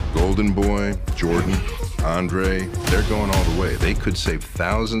Golden Boy, Jordan, Andre, they're going all the way. They could save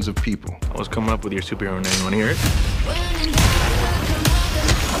thousands of people. I was coming up with your superhero name. Want to hear it?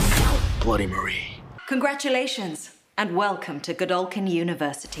 Bloody Marie. Congratulations, and welcome to Godolphin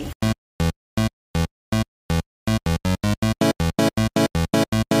University.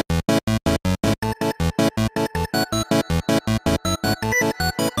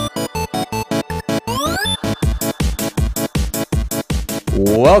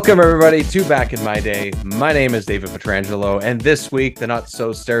 Welcome, everybody, to Back in My Day. My name is David Petrangelo, and this week, the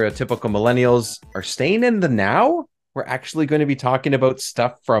not-so-stereotypical millennials are staying in the now. We're actually going to be talking about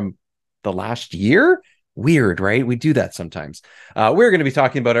stuff from the last year. Weird, right? We do that sometimes. We're going to be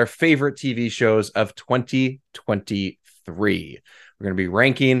talking about our favorite TV shows of 2023. We're going to be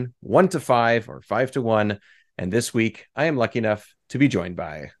ranking 1 to 5 or 5 to 1. And this week, I am lucky enough to be joined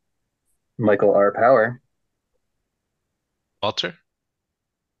by Michael R. Power. Walter.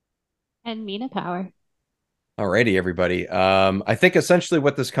 And Mina Power. Alrighty, everybody. I think essentially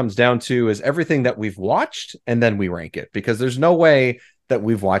what this comes down to is everything that we've watched, and then we rank it, because there's no way that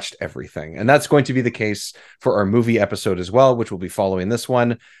we've watched everything. And that's going to be the case for our movie episode as well, which will be following this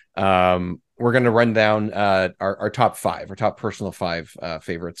one. We're going to run down our top 5, our top personal 5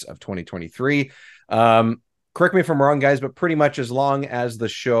 favorites of 2023. Correct me if I'm wrong, guys, but pretty much as long as the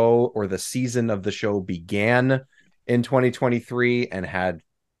show or the season of the show began in 2023 and had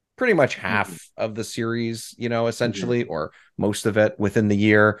pretty much half of the series, essentially, or most of it within the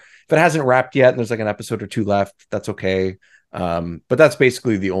year. If it hasn't wrapped yet and there's like an episode or 2 left, that's okay. But that's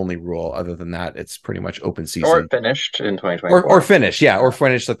basically the only rule. Other than that, it's pretty much open season. Or finished in 2024. Or finished, yeah. Or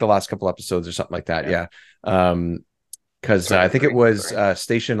finished like the last couple episodes or something like that, yeah. Because I think it was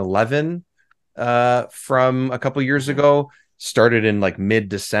Station 11 from a couple years ago. Started in like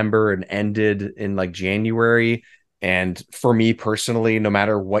mid-December and ended in like January. And for me personally, no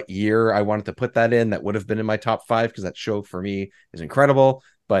matter what year I wanted to put that in, that would have been in my top 5, because that show for me is incredible.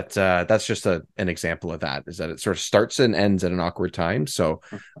 But that's just an example of that, is that it sort of starts and ends at an awkward time. So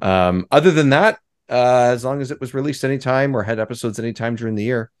other than that, as long as it was released anytime or had episodes anytime during the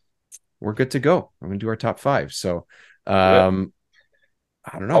year, we're good to go. I'm going to do our top 5. So I don't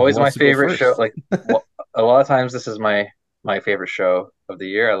know. Always my favorite show. Like a lot of times, this is my favorite show of the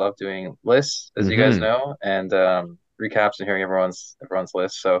year. I love doing lists, as you guys know, and recaps and hearing everyone's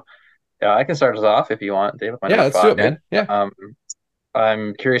list. So yeah, I can start us off if you want, Dave. Yeah, let's do it, man. Yeah.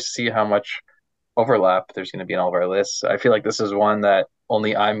 I'm curious to see how much overlap there's going to be in all of our lists. I feel like this is one that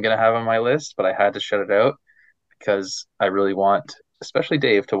only I'm going to have on my list, but I had to shut it out because I really want, especially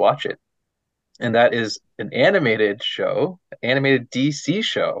Dave, to watch it. And that is an animated show, animated DC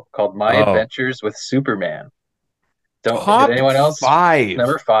show called My Adventures with Superman. Did anyone else? 5.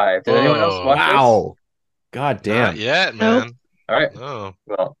 Number 5. Did anyone else watch this? God damn. Not yet, man. Nope. All right. Oh.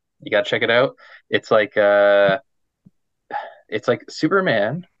 Well, you gotta check it out. It's like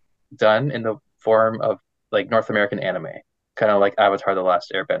Superman done in the form of like North American anime, kind of like Avatar: The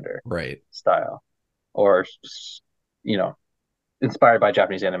Last Airbender, right? Style, or inspired by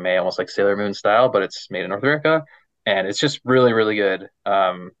Japanese anime, almost like Sailor Moon style, but it's made in North America, and it's just really, really good.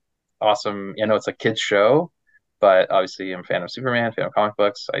 Awesome. It's a kids show. But obviously, I'm a fan of Superman, fan of comic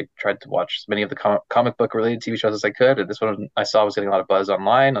books. I tried to watch as many of the comic book related TV shows as I could. And this one I saw was getting a lot of buzz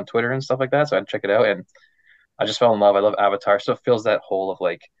online, on Twitter and stuff like that. So I had to check it out. And I just fell in love. I love Avatar. So it fills that hole of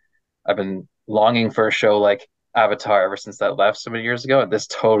like, I've been longing for a show like Avatar ever since that left so many years ago. And this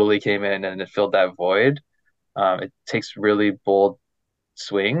totally came in and it filled that void. It takes really bold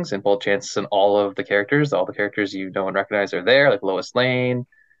swings and bold chances in all of the characters. All the characters you know and recognize are there, like Lois Lane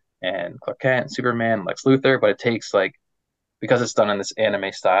and Clark Kent, Superman, Lex Luthor, but it takes because it's done in this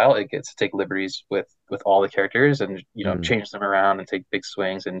anime style, it gets to take liberties with all the characters and change them around and take big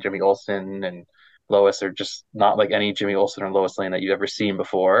swings. And Jimmy Olsen and Lois are just not like any Jimmy Olsen or Lois Lane that you've ever seen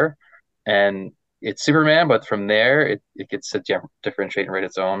before. And it's Superman, but from there it gets to differentiate and write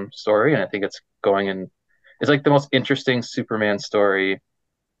its own story. And I think it's like the most interesting Superman story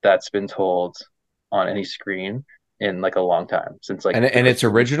that's been told on any screen in like a long time since like. And it's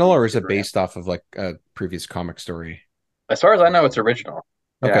original, or is it based off of like a previous comic story? As far as I know, it's original.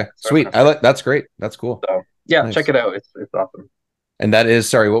 Okay, yeah, sweet. That's great. That's cool. So yeah, nice. Check it out. It's awesome. And that is,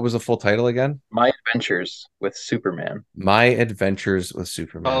 sorry, what was the full title again? My Adventures with Superman. My Adventures with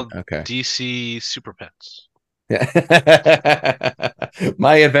Superman. Okay. DC Super Pets. Yeah.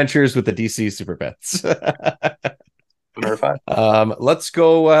 My Adventures with the DC Super Pets. Number 5. Let's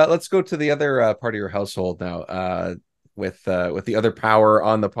go to the other part of your household now. With the other power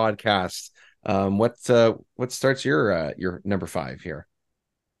on the podcast. What starts your number 5 here?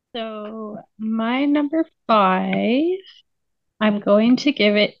 So my number 5 I'm going to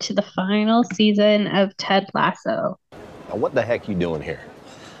give it to the final season of Ted Lasso. Now, what the heck you doing here?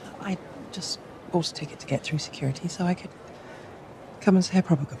 I just bought a ticket to get through security so I could come and say a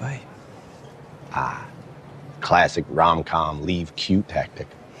proper goodbye. Classic rom-com leave cute tactic.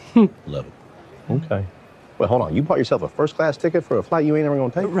 Love it. Okay. Well, hold on. You bought yourself a first-class ticket for a flight you ain't ever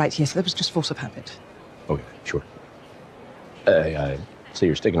gonna take? Right, yes, that was just force of habit. Okay, sure. So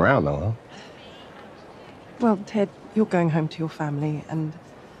you're sticking around though, huh? Well, Ted, you're going home to your family, and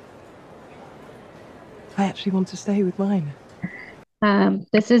I actually want to stay with mine.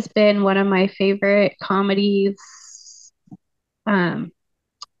 This has been one of my favorite comedies of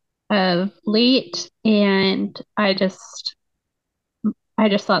late, and I just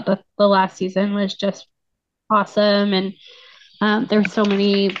thought the last season was just awesome, and there's so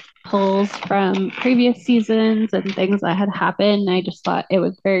many pulls from previous seasons and things that had happened. I just thought it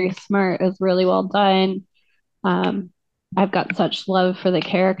was very smart. It was really well done. I've got such love for the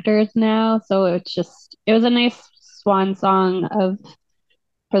characters now, so it was a nice swan song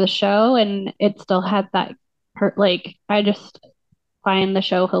for the show, and it still had that I just find the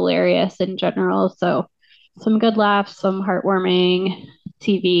show hilarious in general. So some good laughs, some heartwarming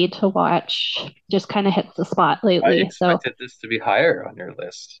TV to watch. Just kind of hits the spot I lately. So expected this to be higher on your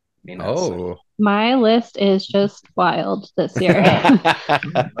list. Oh. my list is just wild this year.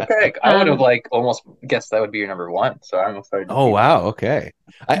 Okay. I would have almost guessed that would be your number one. So I'm excited. Oh wow, okay.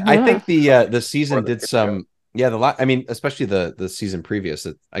 I Yeah. think the season Or the did some I mean, especially the season previous.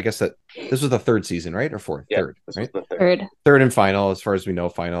 I guess that this was the third season, right? Or fourth? Yeah, Third, this right? was the third. Third and final, as far as we know,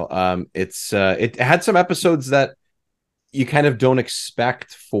 final. It had some episodes that you kind of don't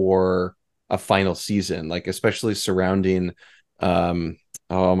expect for a final season, like especially surrounding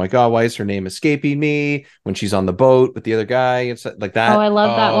oh my god, why is her name escaping me, when she's on the boat with the other guy and stuff like that. Oh, I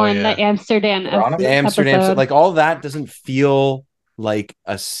love that Oh, one. yeah. The Amsterdam Veronica? Amsterdam, episode. like all that doesn't feel like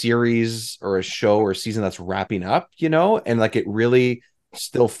a series or a show or a season that's wrapping up, and like it really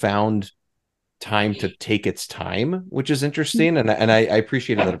still found time to take its time, which is interesting, and I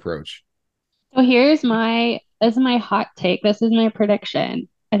appreciated that approach. So this is my hot take. This is my prediction.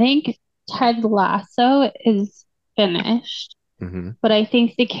 I think Ted Lasso is finished, Mm-hmm. but I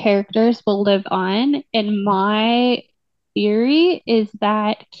think the characters will live on. And my theory is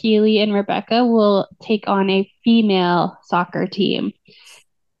that Keely and Rebecca will take on a female soccer team.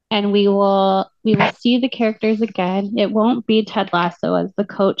 And we will see the characters again. It won't be Ted Lasso as the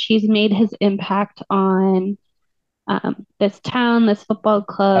coach. He's made his impact on this town, this football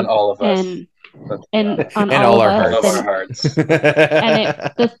club, On all of us. and on And all all of our us. All of our hearts.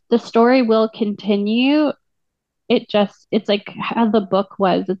 And the story will continue. It's like how the book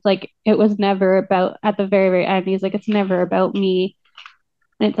was. It's like it was never about, at the very, very end, he's like, it's never about me.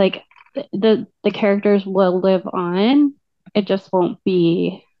 And it's like the characters will live on. It just won't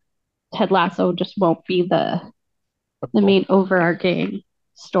be Ted Lasso, just won't be the main overarching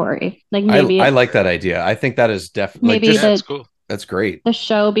story. Like maybe I like that idea. I think that is definitely maybe Yeah, that's cool. that's great. the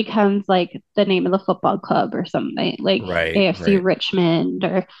show becomes like the name of the football club or something, like Right, AFC right. Richmond,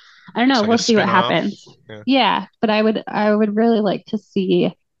 or I don't know. It's like We'll a see what spin-off. happens. Yeah. Yeah, but I would really like to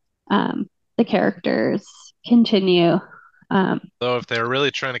see the characters continue. Though if they're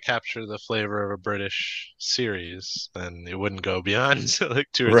really trying to capture the flavor of a British series, then it wouldn't go beyond like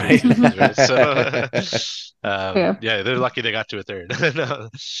two or three Right. seasons, right? So, True. yeah, they're lucky they got to a third. No,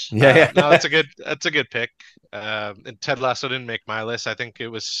 Yeah. no, that's a good pick. And Ted Lasso didn't make my list. I think it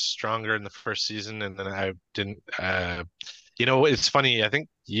was stronger in the first season, and then I didn't. It's funny. I think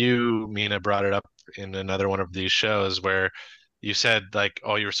you, Mina, brought it up in another one of these shows where you said like,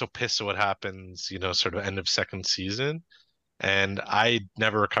 "Oh, you were so pissed at what happens," sort of end of second season. And I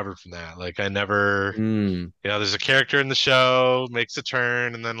never recovered from that. Like I never, Mm. there's a character in the show, makes a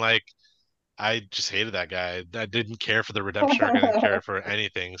turn, and then like I just hated that guy. I didn't care for the redemption arc. I didn't care for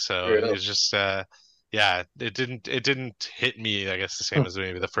anything. So it Really? was just yeah, it didn't hit me, I guess, the same as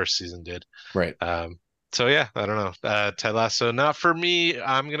maybe the first season did. Right. So yeah, I don't know. Ted Lasso, not for me.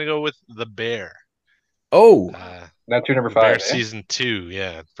 I'm gonna go with The Bear. Oh, That's your number The Bear five. Eh? season 2,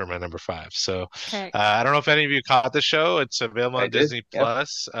 yeah, for my number 5. So Okay. I don't know if any of you caught the show. It's available I on did, Disney yep.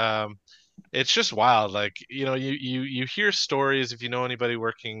 Plus. It's just wild. Like, you hear stories. If you know anybody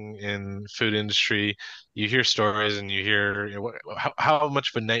working in food industry, you hear stories and you hear how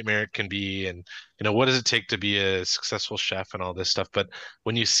much of a nightmare it can be, and what does it take to be a successful chef and all this stuff. But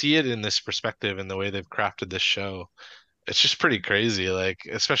when you see it in this perspective and the way they've crafted this show, it's just pretty crazy. Like,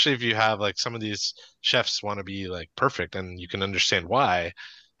 especially if you have like some of these chefs want to be like perfect, and you can understand why.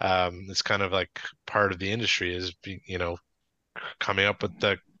 It's kind of like part of the industry is coming up with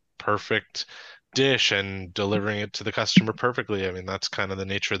the perfect dish and delivering it to the customer perfectly. I mean, that's kind of the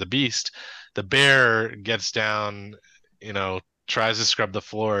nature of the beast. The bear gets down, tries to scrub the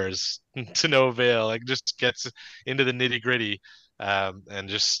floors to no avail, like just gets into the nitty-gritty. And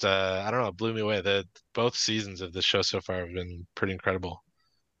just I don't know, it blew me away. Both seasons of the show so far have been pretty incredible.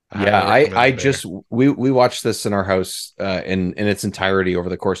 Yeah, I just we watched this in our house in its entirety over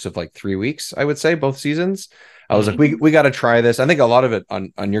the course of like 3 weeks, I would say, both seasons. I was like, we got to try this. I think a lot of it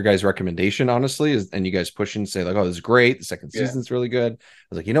on your guys' recommendation, honestly, and you guys pushing, say like, oh, this is great. The second season's really good. I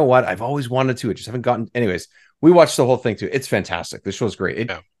was like, you know what? I've always wanted to. I just haven't gotten. Anyways, we watched the whole thing too. It's fantastic. This show's great.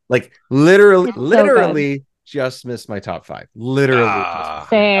 It like literally just missed my top 5. Literally.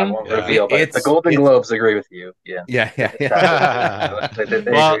 Same. I won't reveal, but the Golden Globes agree with you. Yeah. Yeah. They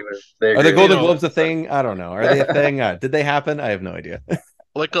agree Are the Golden Globes a thing? I don't know. Are they a thing? Did they happen? I have no idea.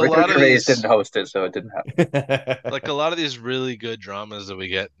 Like a Richard lot of Gervais these didn't host it, so it didn't happen. like a lot of these really good dramas that we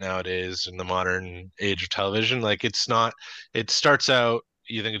get nowadays in the modern age of television, like it starts out,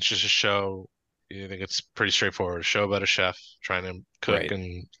 you think it's just a show, you think it's pretty straightforward, a show about a chef trying to cook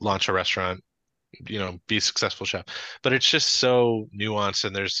and launch a restaurant, be a successful chef. But it's just so nuanced,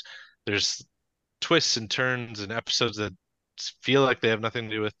 and there's twists and turns and episodes that feel like they have nothing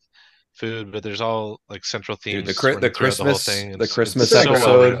to do with food, but there's all like central themes. Dude, the Christmas it's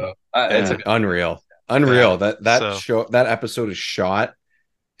episode, so well unreal. Yeah. That episode is shot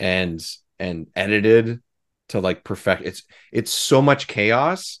and edited to like perfect. It's so much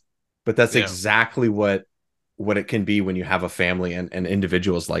chaos, but that's exactly what it can be when you have a family and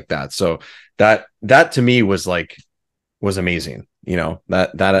individuals like that. So that to me was amazing.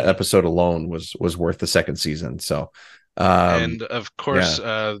 That episode alone was worth the second season. So. And of course,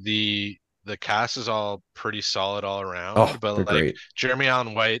 the cast is all pretty solid all around. But like great. Jeremy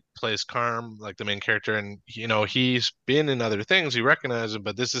Allen White plays Carm, like the main character, and he's been in other things. You recognize him,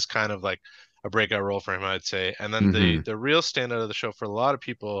 but this is kind of like a breakout role for him, I'd say. And then the real standout of the show for a lot of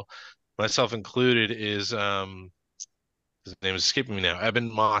people, myself included, is his name is escaping me now.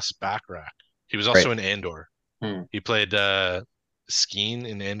 Eben Moss Backrack. He was also in Andor. He played Skeen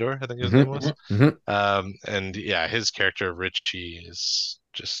in Andor, I think his name was. And yeah, his character Richie is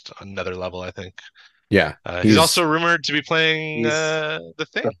just another level, I think. Yeah, he's also rumored to be playing the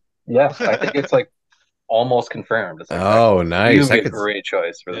Thing. Yeah, I think it's like almost confirmed. It's like, nice! That's a great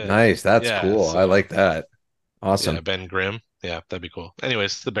choice for the nice. That's cool. I like that. Awesome. Yeah, Ben Grimm. Yeah, that'd be cool.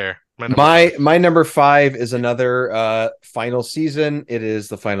 Anyways, the Bear. My number 5 is another final season. It is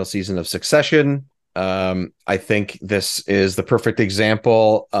the final season of Succession. I think this is the perfect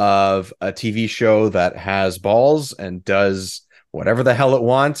example of a TV show that has balls and does whatever the hell it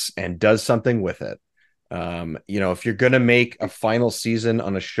wants and does something with it. If you're going to make a final season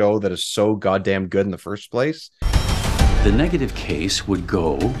on a show that is so goddamn good in the first place. The negative case would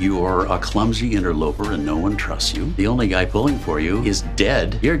go, you're a clumsy interloper and no one trusts you. The only guy pulling for you is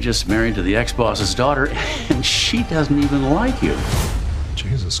dead. You're just married to the ex-boss's daughter and she doesn't even like you.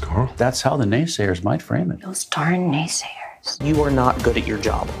 Jesus, Carl. That's how the naysayers might frame it. Those darn naysayers. You are not good at your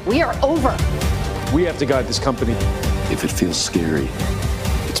job. We are over. We have to guide this company. If it feels scary,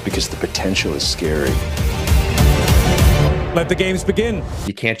 it's because the potential is scary. Let the games begin.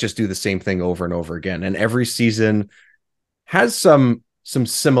 You can't just do the same thing over and over again. And every season has some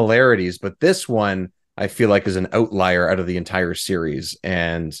similarities, but this one I feel like is an outlier out of the entire series.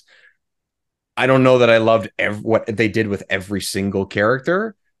 And I don't know that I loved what they did with every single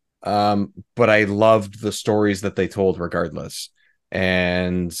character, but I loved the stories that they told regardless.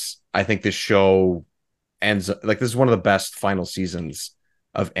 And I think this show ends like this is one of the best final seasons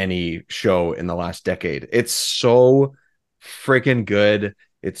of any show in the last decade. It's so freaking good.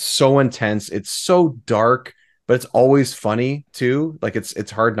 It's so intense. It's so dark, but it's always funny too. Like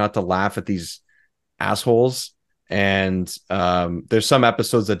it's hard not to laugh at these assholes. And there's some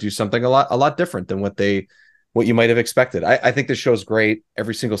episodes that do something a lot different than what you might have expected. I think this show is great.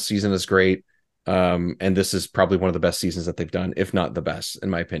 Every single season is great. And this is probably one of the best seasons that they've done, if not the best, in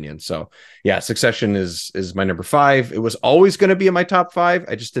my opinion. So yeah, Succession is my number 5. It was always going to be in my top 5.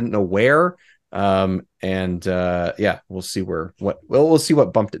 I just didn't know where. Yeah, we'll see we'll see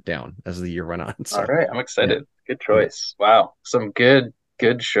what bumped it down as the year went on. So, all right, I'm excited. Good choice. Wow, some good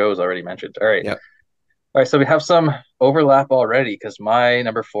shows already mentioned. All right. Yep. All right, so we have some overlap already because my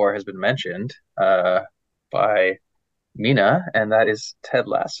number 4 has been mentioned by Mina, and that is Ted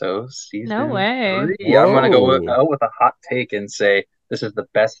Lasso season 3. I'm going to go with a hot take and say this is the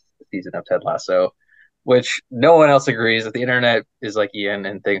best season of Ted Lasso, which no one else agrees. That the internet is like Ian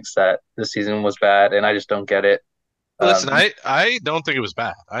and thinks that this season was bad, and I just don't get it. Listen, I don't think it was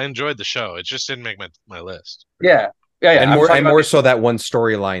bad. I enjoyed the show. It just didn't make my list. Yeah, Yeah, and I'm more talking and about more the- so that one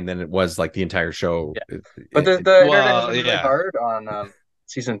storyline than it was like the entire show. Yeah. But the internet Well, has been really yeah. hard on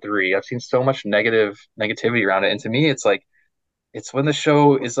season 3. I've seen so much negativity around it, and to me, it's like it's when the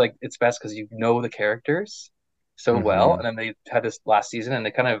show is like its best because you know the characters so well, and then they had this last season, and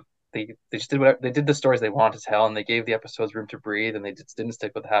they just did whatever they did the stories they wanted to tell, and they gave the episodes room to breathe, and they just didn't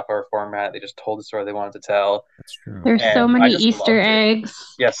stick with the half-hour format. They just told the story they wanted to tell. That's true. There's so And I many just Easter loved it.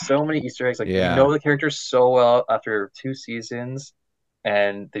 eggs. Yeah, so many Easter eggs. Like you Yeah. know the characters so well after 2 seasons,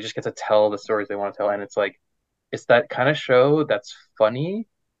 and they just get to tell the stories they want to tell. And it's like it's that kind of show that's funny.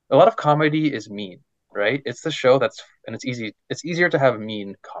 A lot of comedy is mean, right? It's the show that's and it's easy. It's easier to have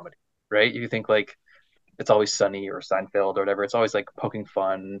mean comedy, right? You think like It's Always Sunny or Seinfeld or whatever. It's always like poking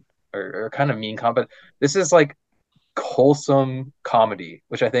fun or kind of mean comedy. But this is like wholesome comedy,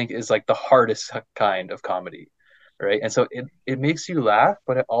 which I think is like the hardest kind of comedy, right? And so it makes you laugh,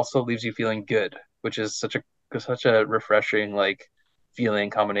 but it also leaves you feeling good, which is such a refreshing like feeling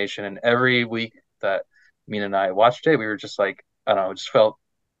combination. And every week that Mina and I watched it, we were just like, I don't know, it just felt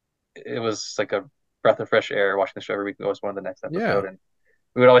it was like a breath of fresh air watching the show every week. We always wanted the next episode, Yeah. and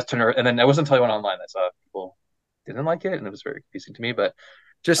we would always turn around. And then it wasn't until I went online that I saw people didn't like it, and it was very confusing to me. But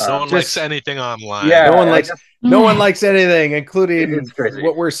Just No one just- likes anything online. yeah, no one I likes just- no one likes anything, including It's crazy.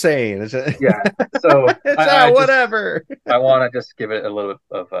 what we're saying. yeah. So It's I just- whatever. I want to just give it a little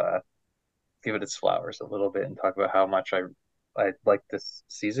bit of give it its flowers a little bit and talk about how much I liked this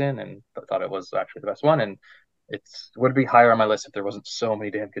season and thought it was actually the best one, and would be higher on my list if there wasn't so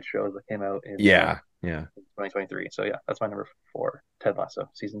many damn good shows that came out in Yeah. 2023. So yeah, that's my number 4, Ted Lasso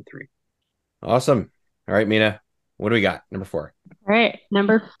season 3. Awesome. All right, Mina, what do we got? Number 4. All right,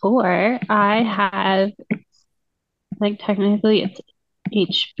 number 4, I have, I think technically it's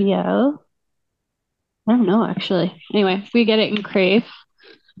HBO. I don't know, actually. Anyway, we get it in Crave.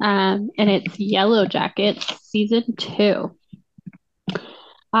 And it's Yellow Jackets season 2.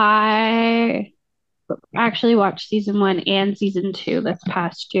 I actually watched season 1 and season 2 this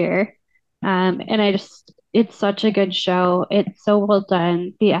past year. And it's such a good show. It's so well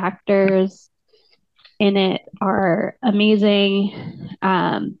done. The actors in it are amazing.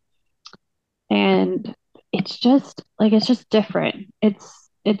 And it's just different.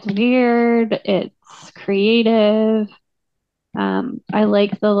 It's weird, it's creative. I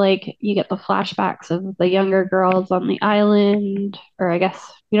like you get the flashbacks of the younger girls on the island, or I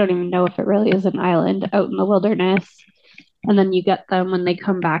guess you don't even know if it really is an island out in the wilderness. And then you get them when they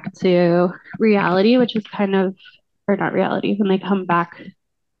come back to reality, which is or not reality, when they come back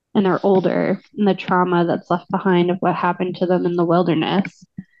and they're older, and the trauma that's left behind of what happened to them in the wilderness.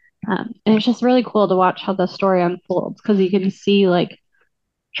 And it's just really cool to watch how the story unfolds, because you can see like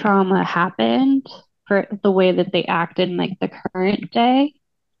trauma happened for the way that they acted in like the current day,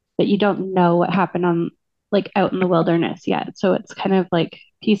 but you don't know what happened on like out in the wilderness yet. So it's kind of like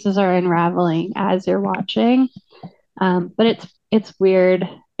pieces are unraveling as you're watching. But it's weird.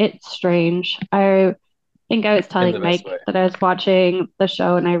 It's strange. I think I was telling Mike that I was watching the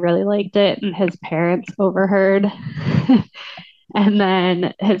show and I really liked it, and his parents overheard. And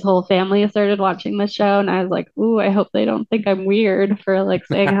then his whole family started watching the show, and I was like, "Ooh, I hope they don't think I'm weird for like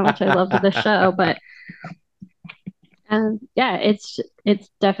saying how much I love the show." But yeah, it's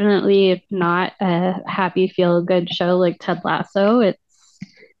definitely not a happy feel good show like Ted Lasso. It's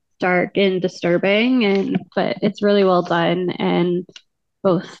dark and disturbing, but it's really well done. And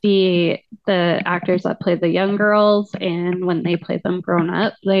both the actors that play the young girls and when they play them grown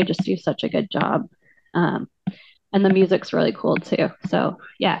up, they just do such a good job. And the music's really cool too. So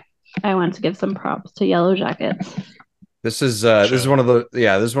yeah, I want to give some props to Yellow Jackets. This is one of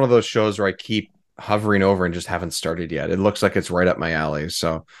those shows where I keep hovering over and just haven't started yet. It looks like it's right up my alley.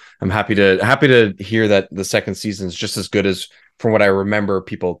 So I'm happy to hear that the second season is just as good as from what I remember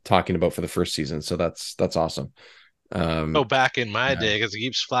people talking about for the first season. So that's awesome. Back in my day, because it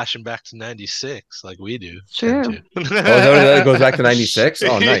keeps flashing back to 96 like we do. True. That goes back to 96.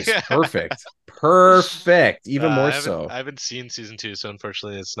 Oh, nice. Yeah. Perfect. Even more so. I haven't seen season 2, so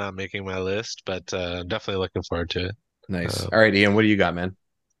unfortunately it's not making my list, but definitely looking forward to it. Nice. All right, Ian, what do you got, man?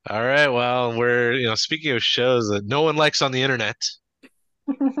 All right. Well, we're speaking of shows that no one likes on the internet,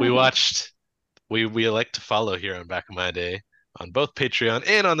 we like to follow here on Back in My Day on both Patreon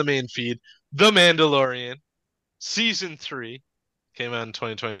and on the main feed. The Mandalorian season 3 came out in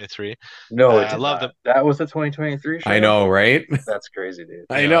 2023. No, I love that was the 2023 show. I know, right? That's crazy, dude.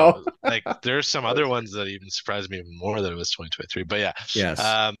 I know. Like there's some other ones that even surprised me even more that it was 2023. But yeah.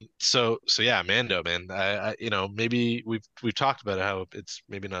 Yes. So yeah, Mando, man. I maybe we've talked about how it's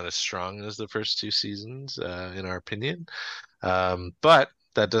maybe not as strong as the first 2 seasons, in our opinion. But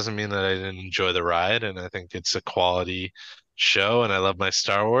that doesn't mean that I didn't enjoy the ride, and I think it's a quality show, and I love my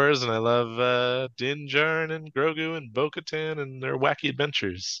Star Wars, and I love Din Djarin and Grogu and Bo-Katan and their wacky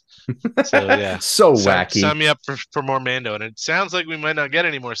adventures. So yeah, So wacky. Sign me up for more Mando, and it sounds like we might not get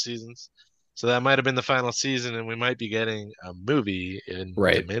any more seasons. So that might have been the final season, and we might be getting a movie in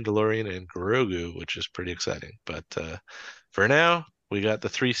Right. The Mandalorian and Grogu, which is pretty exciting. But for now, we got the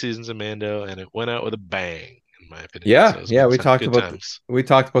 3 seasons of Mando, and it went out with a bang, in my opinion. Yeah, So it's yeah, been we some talked good about times.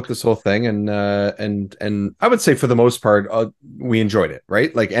 this whole thing, and I would say for the most part, we enjoyed it,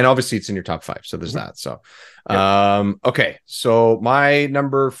 right? Like, and obviously it's in your top 5, so there's that. So, okay, so my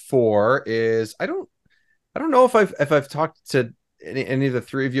number 4 is I don't know if I've talked to any of the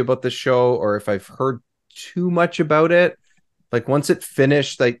 3 of you about this show, or if I've heard too much about it. Like, once it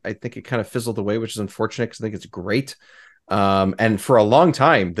finished, I think it kind of fizzled away, which is unfortunate because I think it's great. And for a long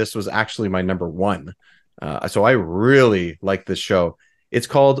time, this was actually my number 1. So I really like this show. It's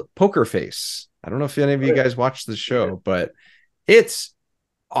called Poker Face. I don't know if any of you guys watched the show, but it's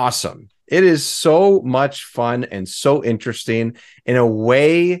awesome. It is so much fun and so interesting. In a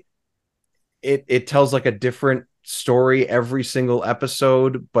way, it tells like a different story every single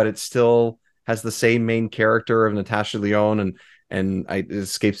episode, but it still has the same main character of Natasha Lyonne, and it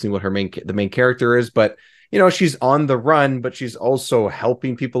escapes me what the main character is, but you know, she's on the run, but she's also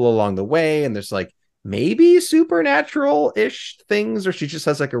helping people along the way, and there's like maybe supernatural-ish things, or she just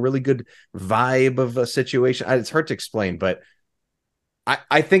has like a really good vibe of a situation. It's hard to explain, but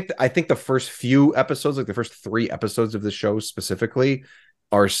I think the first few episodes, like the first 3 episodes of the show specifically,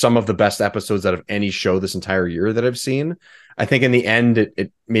 are some of the best episodes out of any show this entire year that I've seen. I think in the end,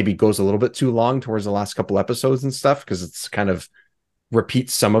 it maybe goes a little bit too long towards the last couple episodes and stuff, because it's kind of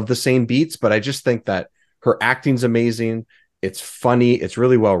repeats some of the same beats, but I just think that her acting's amazing. It's funny. It's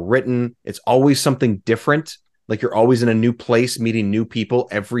really well written. It's always something different. Like, you're always in a new place, meeting new people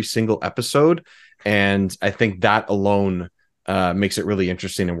every single episode. And I think that alone makes it really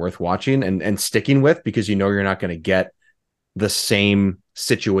interesting and worth watching and sticking with, because you know you're not going to get the same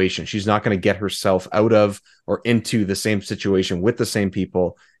situation. She's not going to get herself out of or into the same situation with the same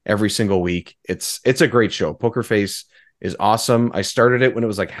people every single week. It's a great show. Poker Face is awesome. I started it when it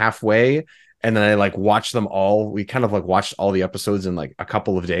was like halfway, and then I like watched them all. We kind of like watched all the episodes in like a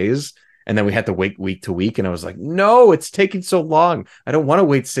couple of days, and then we had to wait week to week. And I was like, no, it's taking so long. I don't want to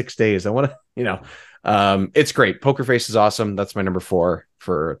wait 6 days. I want to, you know, it's great. Poker Face is awesome. That's my number 4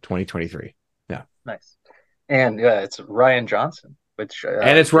 for 2023. Yeah. Nice. And yeah, it's Rian Johnson, which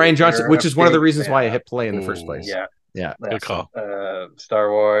and it's Rian Johnson, which is one of the reasons why I hit play in the first place. Yeah. Yeah. Good call. Star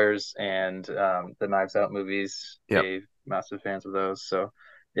Wars and the Knives Out movies. Yep. Dave, massive fans of those. So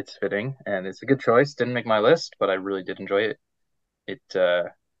it's fitting, and it's a good choice. Didn't make my list, but I really did enjoy it. It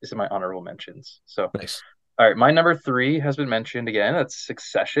is in my honorable mentions. So nice. All right, my number 3 has been mentioned again. That's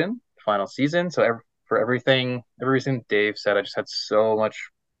Succession, final season. So for everything Dave said, I just had so much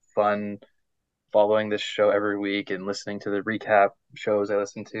fun following this show every week and listening to the recap shows I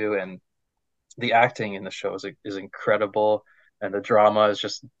listen to, and the acting in the show is incredible, and the drama is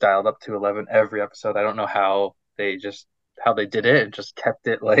just dialed up to 11 every episode. I don't know how they did it and just kept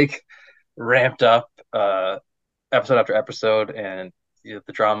it like ramped up episode after episode, and you know,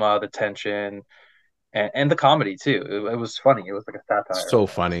 the drama, the tension, and the comedy too. It was funny. It was like a satire. So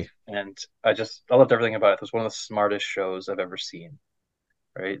funny. And I loved everything about it. It was one of the smartest shows I've ever seen.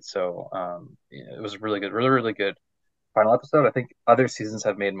 Right. So yeah, it was really good. Really, really good final episode. I think other seasons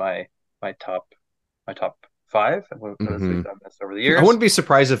have made my top 5 over the years. I wouldn't be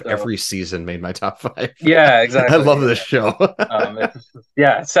surprised if every season made my top 5. Yeah, exactly. I love this show.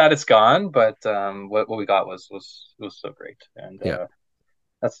 It's sad it's gone, but what we got was so great. And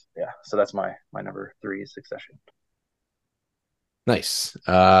so that's my number 3 is Succession. Nice.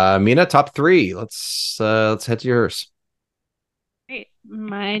 Mina, top 3. Let's head to yours. Great.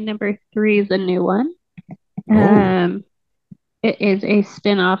 My number 3 is a new one. It is a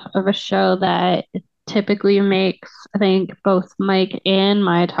spin-off of a show that typically makes, I think, both Mike and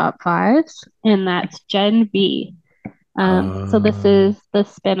my top 5s, and that's Gen V. So this is the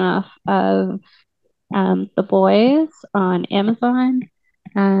spin-off of The Boys on Amazon.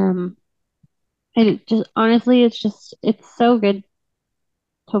 It just honestly, it's so good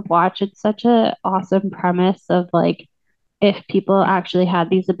to watch. It's such a awesome premise of like, if people actually had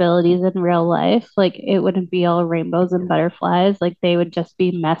these abilities in real life, like it wouldn't be all rainbows and butterflies. Like they would just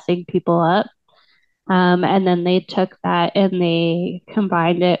be messing people up. And then they took that and they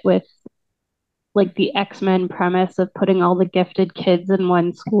combined it with like the X-Men premise of putting all the gifted kids in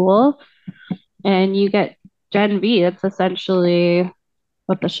one school. And you get Gen V. It's essentially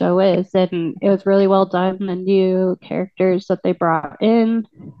what the show is. And it was really well done. The new characters that they brought in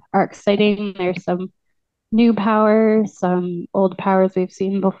are exciting. There's some new powers, some old powers we've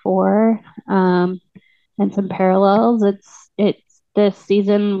seen before, and some parallels. It's this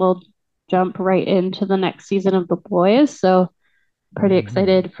season will jump right into the next season of The Boys, so pretty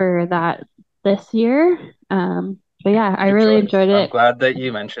excited for that this year. But yeah, I Good really choice. enjoyed I'm it. glad that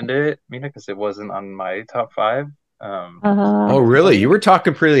you mentioned it, Mina, because it wasn't on my top 5. Oh, really? You were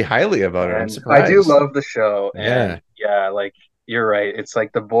talking pretty highly about it. I'm And surprised. I do love the show, Yeah. and yeah, like you're right. It's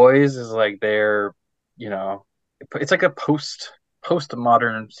like The Boys is like their, you know, it's like a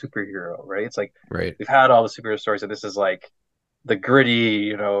post-modern superhero, right? It's like Right. we've had all the superhero stories, and this is like the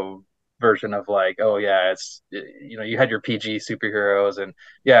gritty, version of like, oh yeah, it's you had your PG superheroes, and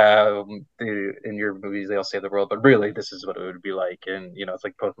yeah, in your movies they'll save the world, but really this is what it would be like, and it's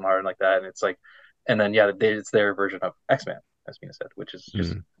like postmodern like that, and it's like, and then yeah, it's their version of X-Men, as Mina said, which is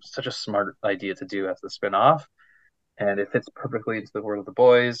just such a smart idea to do as the spin-off, and it fits perfectly into the world of The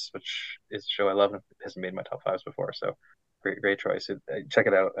Boys, which is a show I love and hasn't made my top 5s before. So great choice. Check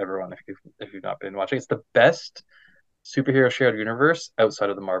it out, everyone, if you've not been watching. It's the best superhero shared universe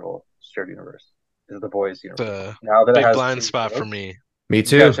outside of the Marvel shared universe. Is The Boys universe. Now that it Big has blind 2 spot for shows, me. Me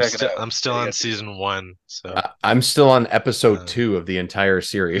too. I'm still on season 1, so I'm still on episode 2 of the entire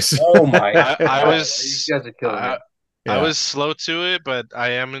series. Oh my I God. was You guys are killing me. I was slow to it, but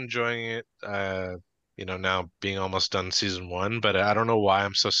I am enjoying it. Now being almost done season 1, but I don't know why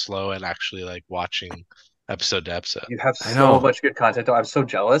I'm so slow at actually like watching episode to episode. You have so much good content. I'm so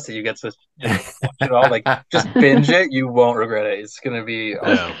jealous that you get to watch it all. Like, just binge it. You won't regret it. It's gonna be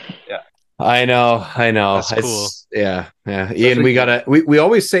awesome. Yeah. I know. That's cool. Yeah. Ian, we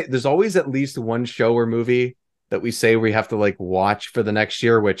always say there's always at least one show or movie that we say we have to like watch for the next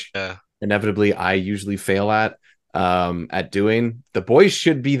year, which inevitably I usually fail at doing. The Boys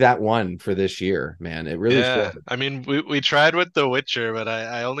should be that one for this year, man. It really should. I mean, we tried with The Witcher, but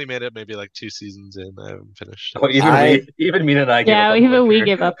I only made it maybe like 2 seasons in. I haven't finished it. Oh, even Mina and I gave up on we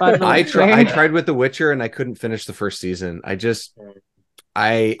give up on The Witcher. I tried with The Witcher and I couldn't finish the first season.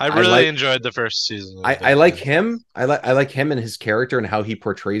 I really enjoyed the first season. I like him. I like him and his character and how he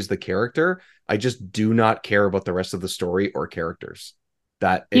portrays the character. I just do not care about the rest of the story or characters.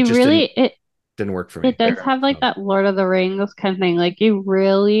 That it just didn't work for me. It does have like that Lord of the Rings kind of thing. Like you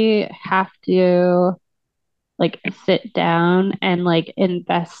really have to like sit down and like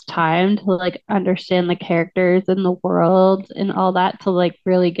invest time to like understand the characters and the world and all that to like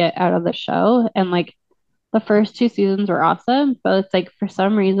really get out of the show. And like the first 2 seasons were awesome, but it's like for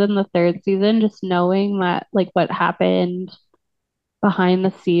some reason the third season, just knowing that like what happened behind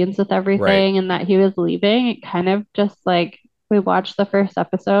the scenes with everything and that he was leaving, it kind of just like we watched the first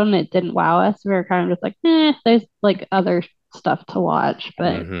episode and it didn't wow us. We were kind of just like, there's like other stuff to watch,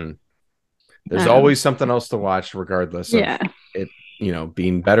 but there's always something else to watch, regardless of it,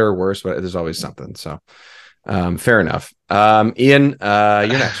 being better or worse, but there's always something. So fair enough. Ian, you're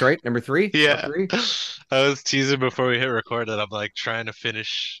next, right? Number 3? Yeah. 3? I was teasing before we hit record that I'm like trying to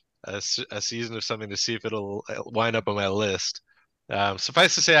finish a season of something to see if it'll wind up on my list.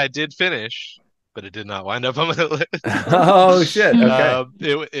 Suffice to say, I did finish, but it did not wind up on my list. Oh shit! Okay.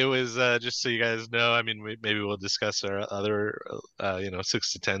 It was just so you guys know. I mean, maybe we'll discuss our other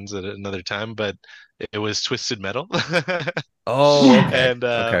 6 to 10s at another time, but it was Twisted Metal. Oh, okay. And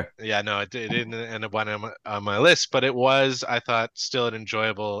it didn't end up winding on my list, but it was, I thought, still an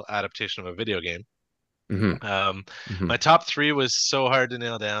enjoyable adaptation of a video game. My top 3 was so hard to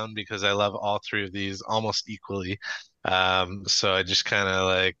nail down because I love all 3 of these almost equally. So I just kind of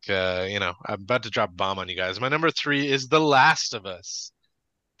like, I'm about to drop a bomb on you guys. My number 3 is The Last of Us,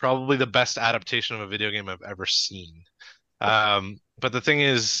 probably the best adaptation of a video game I've ever seen. But the thing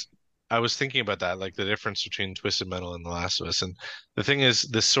is, I was thinking about that, like the difference between Twisted Metal and The Last of Us. And the thing is,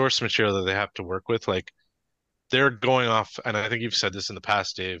 the source material that they have to work with, like they're going off, and I think you've said this in the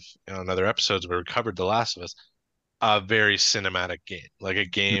past, Dave, on other episodes where we covered The Last of Us, a very cinematic game, like a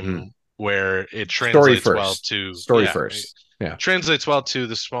game where it translates well to translates well to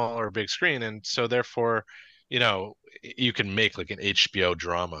the small or big screen, and so therefore, you can make like an HBO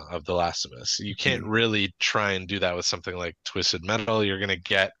drama of The Last of Us. You can't really try and do that with something like Twisted Metal. You're gonna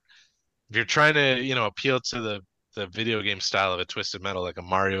get, if you're trying to appeal to the video game style of a Twisted Metal, like a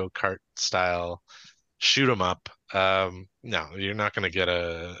Mario Kart style shoot 'em up, no, you're not going to get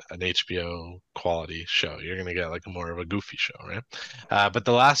an HBO quality show. You're going to get like more of a goofy show, right? But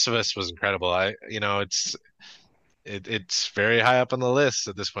The Last of Us was incredible. It's very high up on the list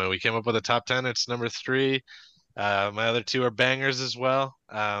at this point. We came up with a top 10. It's number 3. My other 2 are bangers as well.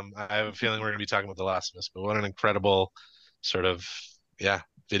 I have a feeling we're going to be talking about The Last of Us, but what an incredible sort of yeah,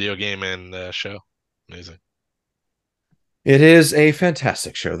 video game and show. Amazing. It is a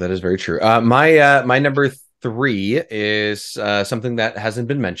fantastic show. That is very true. My number 3 is something that hasn't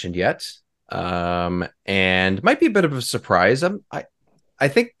been mentioned yet, and might be a bit of a surprise. I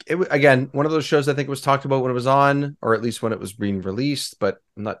think again, one of those shows I think was talked about when it was on, or at least when it was being released, but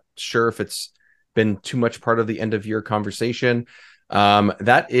I'm not sure if it's been too much part of the end of year conversation.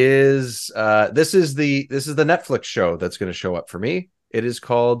 That is this is the Netflix show that's going to show up for me. It is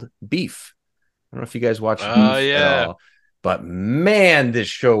called Beef. I don't know if you guys watched Beef at all, but man,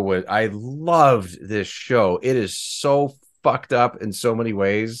 I loved this show. It is so fucked up in so many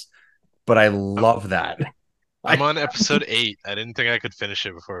ways, but I love that. I'm on episode 8. I didn't think I could finish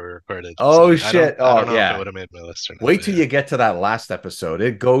it before we recorded. Oh, shit. I don't know if it would have made my list or not. Wait till you get to that last episode.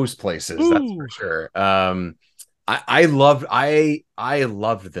 It goes places. Ooh. That's for sure. I loved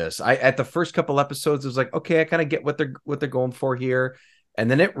this. At the first couple episodes, it was like, okay, I kind of get what they're going for here. And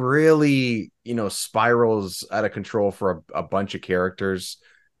then it really, spirals out of control for a bunch of characters.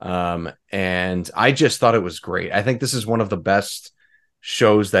 And I just thought it was great. I think this is one of the best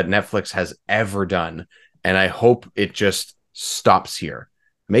shows that Netflix has ever done. And I hope it just stops here.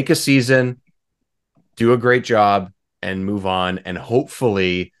 Make a season, do a great job, and move on. And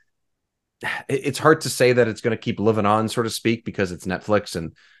hopefully, it's hard to say that it's going to keep living on, so to speak, because it's Netflix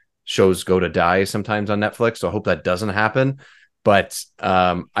and shows go to die sometimes on Netflix. So I hope that doesn't happen. But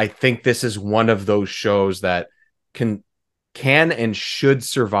I think this is one of those shows that can and should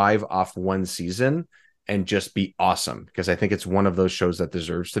survive off one season and just be awesome, because I think it's one of those shows that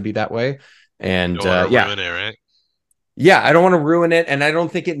deserves to be that way. And ruin it, right? Yeah, I don't want to ruin it, and I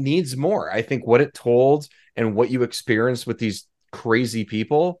don't think it needs more. I think what it told and what you experienced with these crazy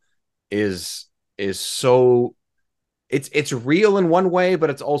people is so it's real in one way, but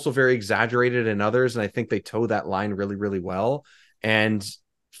it's also very exaggerated in others. And I think they toe that line really, really well. And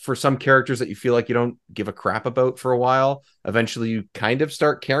for some characters that you feel like you don't give a crap about for a while, eventually you kind of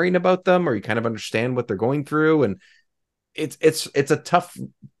start caring about them, or you kind of understand what they're going through. And it's a tough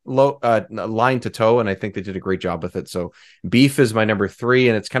line to toe, and I think they did a great job with it. So Beef is my number 3,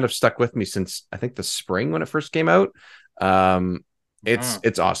 and it's kind of stuck with me since I think the spring when it first came out.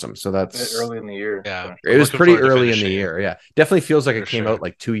 It's awesome. So that's early in the year. Yeah, it was pretty early in the year. Yeah, definitely feels like it came out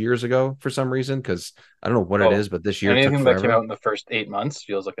like 2 years ago for some reason, because I don't know what it is, but this year anything that came out in the first 8 months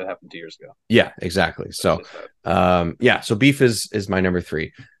feels like it happened 2 years ago. Yeah, exactly. So so Beef is my number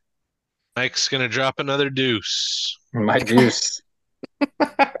 3. Mike's gonna drop another deuce. My deuce.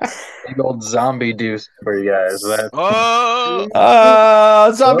 Big old zombie deuce for you guys.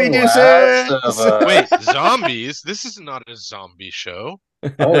 Zombie deuces. Wait, zombies? This is not a zombie show.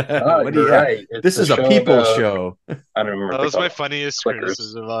 Oh, God, you're right. This is a people show. I don't remember. That was my funniest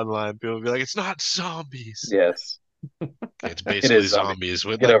criticism online. People would be like, "It's not zombies." Yes, it's basically zombies.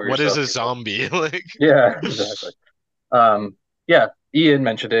 What is a zombie? Like, yeah, exactly. Yeah, Ian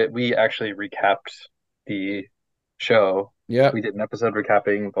mentioned it. We actually recapped the show. Yeah, we did an episode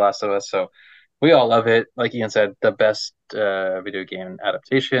recapping The Last of Us, so we all love it. Like Ian said, the best video game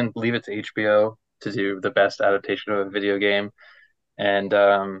adaptation. Leave it to HBO to do the best adaptation of a video game. And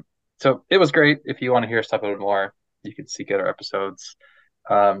so it was great. If you want to hear us talk about it more, you can seek out our episodes.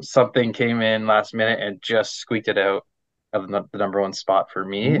 Something came in last minute and just squeaked it out of the number 1 spot for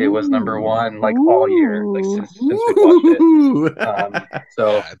me. It was number 1 like all year, like since we watched it.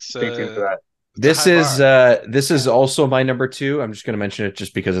 So stay tuned for that. This is also my number 2. I'm just going to mention it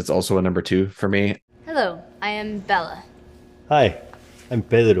just because it's also a number 2 for me. Hello, I am Bella. Hi, I'm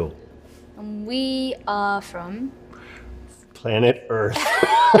Pedro. And we are from Planet Earth.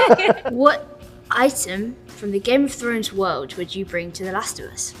 What item from the Game of Thrones world would you bring to The Last of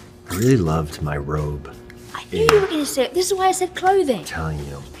Us? I really loved my robe. I knew you were going to say it. This is why I said clothing. I'm telling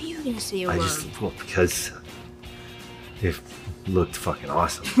you. I knew you were going to say your robe. Because it looked fucking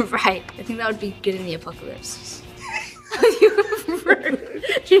awesome. Right. I think that would be good in the apocalypse.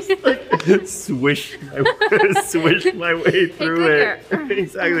 Just like swish my way through it.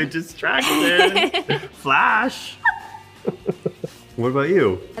 Exactly. Distraction. Flash. What about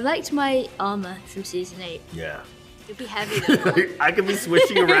you? I liked my armor from season 8. Yeah. It'd be heavy though. I could be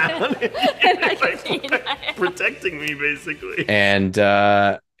swishing around and protecting me basically. And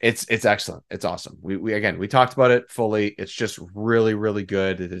it's excellent. It's awesome. We talked about it fully. It's just really, really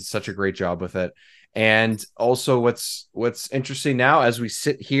good. It is such a great job with it. And also what's interesting now as we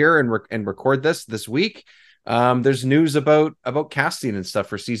sit here and record this week, there's news about casting and stuff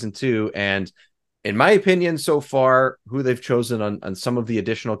for season 2. And in my opinion, so far, who they've chosen on some of the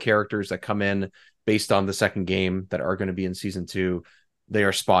additional characters that come in based on the second game that are going to be in season 2, they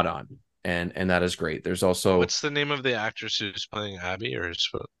are spot on. and that is great. There's also What's the name of the actress who's playing Abby, or is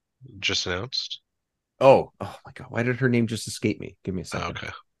just announced? oh my god, why did her name just escape me? Give me a second. Okay.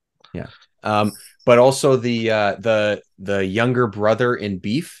 Yeah. But also the younger brother in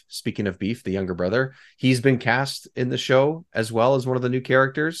Beef. Speaking of Beef, the younger brother, he's been cast in the show as well as one of the new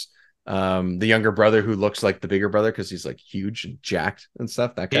characters. The younger brother who looks like the bigger brother because he's like huge and jacked and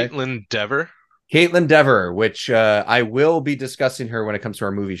stuff. That guy, Caitlin Dever. Caitlin Dever, which I will be discussing her when it comes to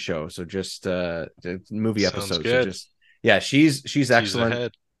our movie show. So just movie Sounds episodes. good. So just yeah, she's excellent.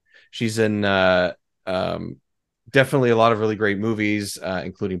 Ahead. She's in definitely a lot of really great movies,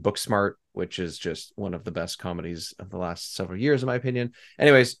 including Booksmart, which is just one of the best comedies of the last several years, in my opinion.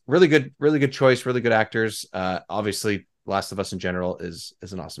 Anyways, really good choice, really good actors. Obviously, Last of Us in general is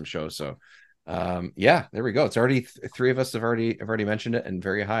an awesome show. So, yeah, there we go. It's already three of us have already mentioned it, and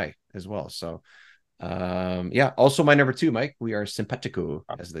very high as well. So, yeah. Also, my number 2, Mike. We are simpatico,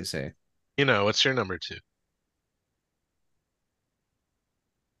 as they say. You know, what's your number 2?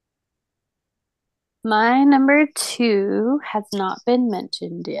 My number 2 has not been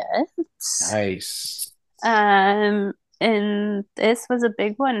mentioned yet. Nice. And this was a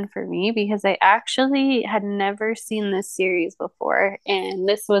big one for me because I actually had never seen this series before, and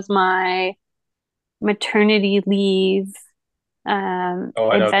this was my maternity leave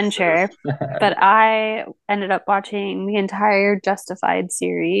adventure. But I ended up watching the entire Justified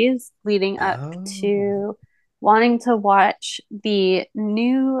series leading up to wanting to watch the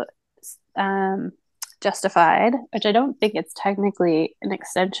new Justified, which I don't think it's technically an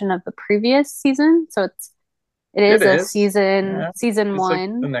extension of the previous season. So it is season 1.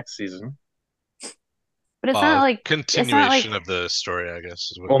 Like the next season. But it's not like continuation of the story, I guess.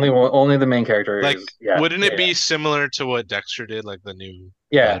 Is what only the main character like. Is, yeah, wouldn't it be similar to what Dexter did, like the new?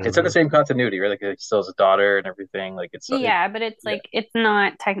 Yeah, it's in the same continuity, right? Like he still has a daughter and everything. Like it's but it's like it's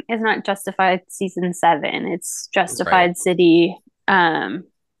not Justified season 7. It's Justified City.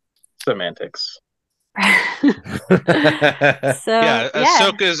 Semantics.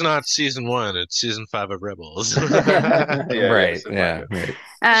 Ahsoka is not season 1; it's season 5 of Rebels. Right.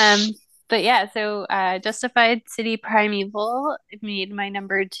 But yeah, so Justified City Primeval made my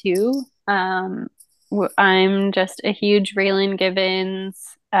number 2. I'm just a huge Raylan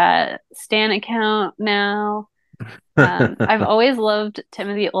Givens stan account now. I've always loved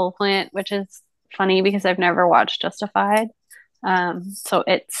Timothy Olyphant, which is funny because I've never watched Justified. So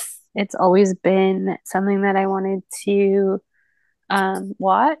it's always been something that I wanted to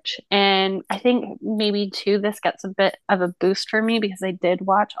watch, and I think maybe too this gets a bit of a boost for me because I did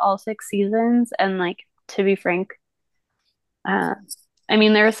watch all 6 seasons, and like, to be frank, I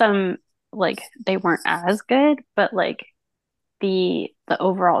mean, there were some like they weren't as good, but like the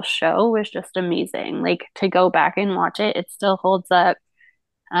overall show was just amazing. Like, to go back and watch it, it still holds up.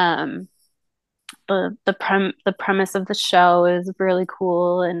 The premise of the show is really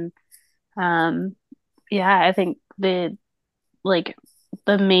cool, and yeah, I think the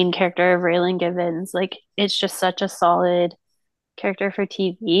main character of Raylan Givens, like, it's just such a solid character for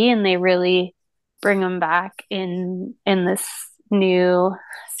TV, and they really bring him back in this new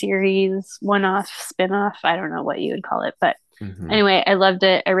series, one-off, spin-off. I don't know what you would call it, but anyway, I loved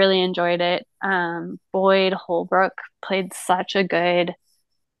it. I really enjoyed it. Boyd Holbrook played such a good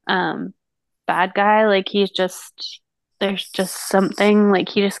bad guy. Like, there's just something, like,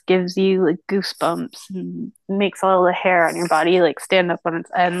 he just gives you like goosebumps and makes all the hair on your body like stand up on its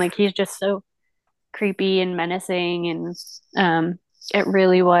end. Like, he's just so creepy and menacing, and it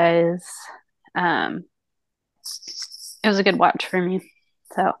really was it was a good watch for me.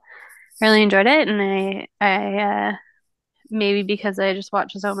 So really enjoyed it, and I maybe because I just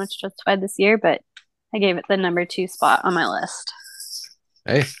watched so much Justified this year, but I gave it the number 2 spot on my list.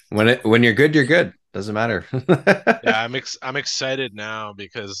 Hey, when you're good, you're good. Doesn't matter. Yeah, I'm excited now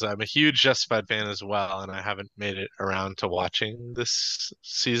because I'm a huge Justified fan as well, and I haven't made it around to watching this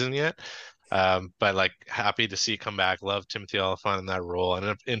season yet. But like, happy to see come back. Love Timothy Olyphant in that role,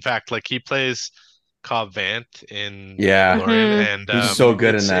 and in fact, like, he plays Cobb Vanth in Mandalorian, and he's so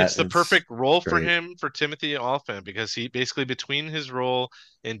good in that. It's the perfect role for him, for Timothy Olyphant, because he basically, between his role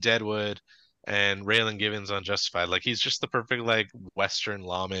in Deadwood and Raylan Givens on Justified, like, he's just the perfect like Western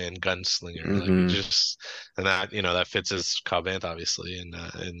lawman gunslinger. Like, just, and that, you know, that fits as Cobb Vanth obviously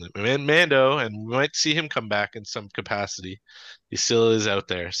in Mando, and we might see him come back in some capacity. He still is out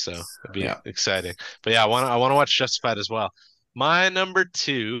there, so it'd be exciting. But yeah, I want to watch Justified as well. My number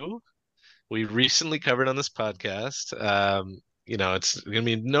 2, we recently covered on this podcast. You know, it's gonna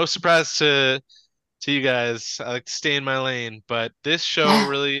be no surprise to you guys. I like to stay in my lane, but this show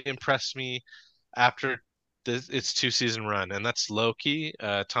really impressed me after its 2-season run, and that's Loki.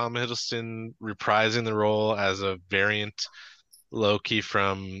 Tom Hiddleston reprising the role as a variant Loki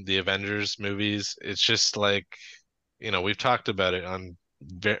from the Avengers movies. It's just like, we've talked about it on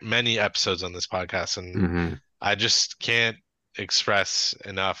many episodes on this podcast, and I just can't express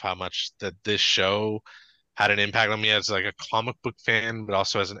enough how much that this show had an impact on me as like a comic book fan, but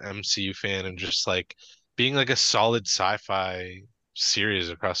also as an MCU fan, and just like being like a solid sci-fi series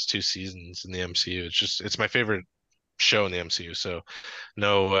across 2 seasons in the MCU. It's my favorite show in the MCU. So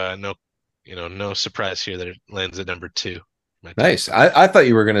no surprise here that it lands at number 2. Nice. I thought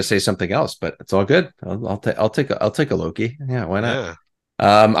you were going to say something else, but it's all good. I'll take a Loki. Yeah, why not? Yeah.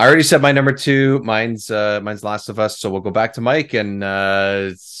 I already said my number 2. Mine's Last of Us. So we'll go back to Mike and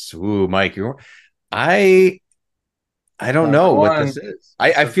Mike, I don't know what this is.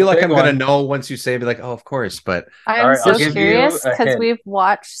 I feel like I'm going to know once you say, be like, oh, of course. But I'm so curious because we've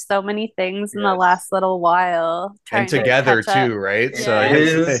watched so many things in the last little while. And together too, right? Yeah. So it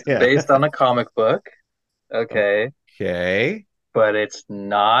is based on a comic book. Okay. Okay. But it's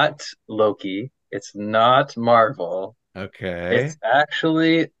not Loki. It's not Marvel. Okay. It's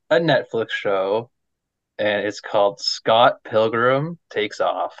actually a Netflix show, and it's called Scott Pilgrim Takes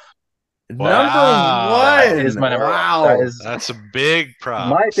Off. Wow. Number 1 is my number wow. 1. That's a big prop.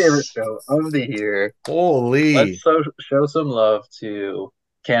 My favorite show of the year. Holy. Let's show some love to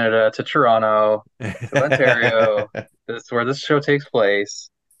Canada, to Toronto, to Ontario. That's where this show takes place.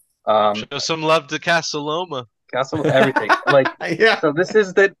 Show some love to Casa Loma. Everything. Like, yeah. So this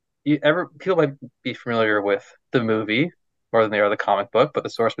is people might be familiar with the movie more than they are the comic book, but the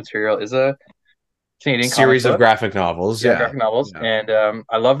source material is a Canadian series of graphic novels. Yeah, graphic novels. Yeah. And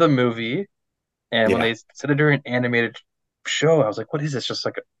I love the movie. And when they said to do an animated show, I was like, what is this? Just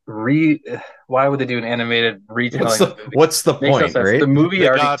like why would they do an animated retelling? What's the point, right? The movie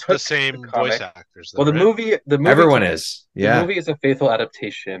already got took the same voice actors. Though, well, the movie everyone is. Yeah. The movie is a faithful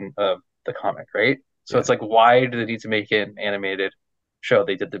adaptation of the comic, right? So it's like, why do they need to make an animated show?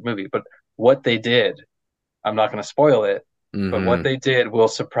 They did the movie, but what they did, I'm not going to spoil it, but what they did will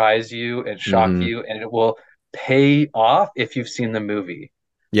surprise you and shock you, and it will pay off if you've seen the movie.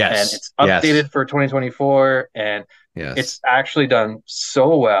 Yes. And it's updated for 2024, and it's actually done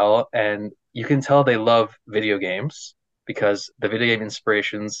so well, and you can tell they love video games because the video game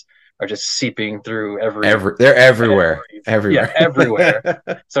inspirations are just seeping through they're everywhere. Everywhere. Yeah, everywhere.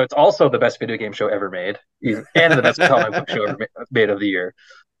 So it's also the best video game show ever made, and the best comic book show ever made of the year.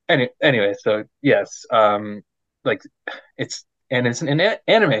 Anyway, so yes, like it's an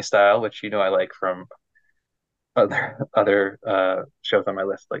anime style, which I like from other shows on my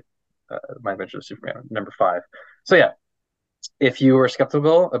list, like My Adventures of Superman, number 5. So yeah, if you were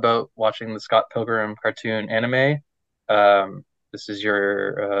skeptical about watching the Scott Pilgrim cartoon anime, this is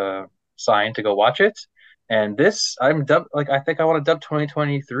your sign to go watch it. And this, I think I want to dub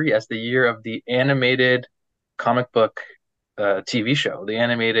 2023 as the year of the animated comic book TV show, the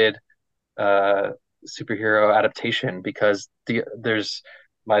animated superhero adaptation, because there's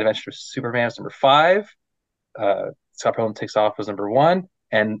My Adventures of Superman is number 5. Scott Pilgrim Takes Off was number 1.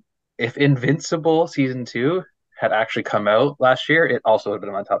 And if Invincible season 2 had actually come out last year, it also would have been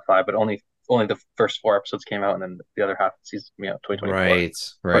in my top 5, but only the first 4 episodes came out, and then the other half of the season came out 2024.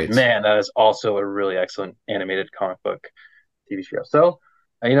 Right. But man, that is also a really excellent animated comic book TV show. So,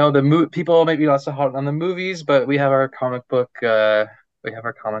 the people might be not so hot on the movies, but we have our comic book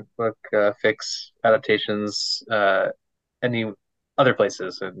fix adaptations any other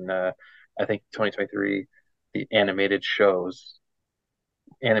places, and I think 2023 the animated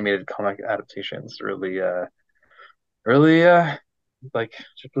comic adaptations really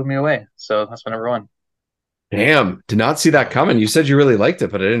just blew me away. So that's my number 1. Damn, did not see that coming. You said you really liked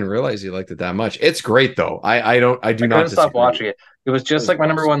it, but I didn't realize you liked it that much. It's great though. I couldn't stop watching it. It was just like my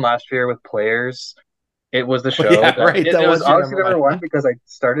number 1 last year with Players. It was the show. Right. It was honestly number 1 because I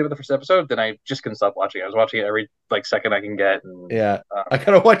started with the first episode, then I just couldn't stop watching it. I was watching it every second I can get. And, I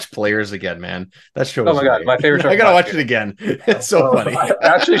gotta watch Players again, man. That show. Oh my god, my favorite show. I gotta watch it again. It's so funny. I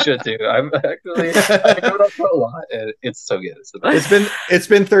actually should too. I go up for a lot, and it's so good. It's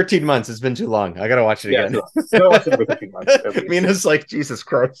been 13 months. It's been too long. I gotta watch it again. Go watch it for 13 months. Mina's like, Jesus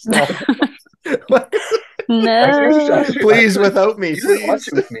Christ. No. Please, without me. You didn't watch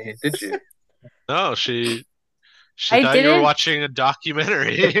it with me, did you? No, she thought you were watching a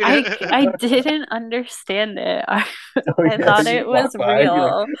documentary. I didn't understand it. I thought it was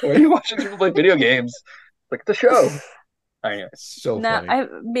real. Why are you watching people play video games? Like the show. Anyway, So Now, funny.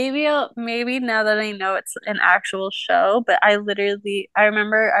 maybe now that I know it's an actual show, but I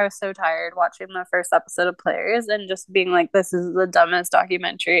remember I was so tired watching the first episode of Players and just being like, this is the dumbest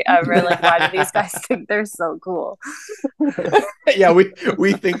documentary ever. Like, why do these guys think they're so cool? Yeah,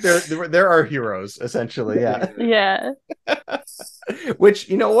 we think they're our heroes, essentially. Yeah. Yeah. Which,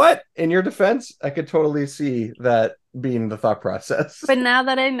 you know what? In your defense, I could totally see that being the thought process. But now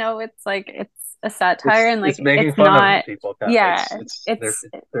that I know it's a satire and like it's making it's fun not of people. Kind of. yeah,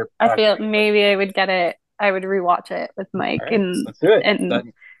 They're I feel maybe I would get it. I would rewatch it with Mike right, and let's do it.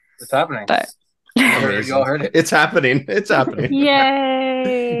 and It's happening. but You all heard it. It's happening. It's happening.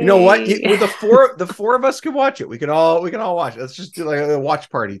 Yay! You know what? With the four of us could watch it. We can all watch it. Let's just do like a watch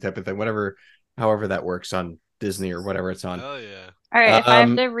party type of thing, however that works on Disney or whatever it's on. Oh yeah. All right, if I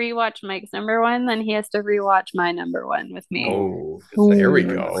have to rewatch Mike's number one, then he has to rewatch my number one with me. Oh, there we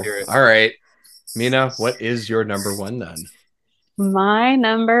go. All right, Mina, what is your number one then? My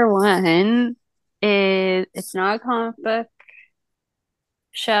number one it's not a comic book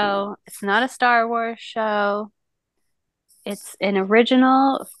show. It's not a Star Wars show. It's an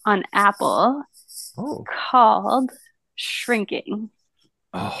original on Apple called Shrinking.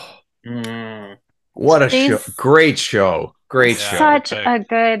 Oh, what a show. Great show. Great show. Such a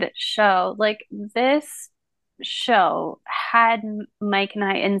good show. Like, this show had Mike and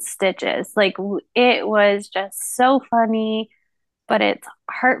I in stitches. Like, it was just so funny, but it's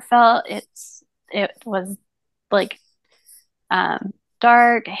heartfelt. It was like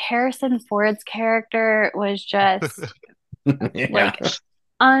dark. Harrison Ford's character was just like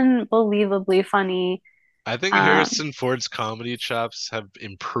unbelievably funny. I think Harrison Ford's comedy chops have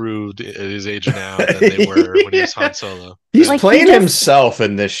improved at his age now than they were when he was Han Solo. He's playing himself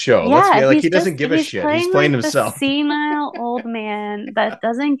in this show. Yeah, he doesn't give a shit. He's playing himself. The senile old man that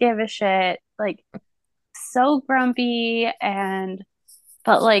doesn't give a shit. Like, so grumpy,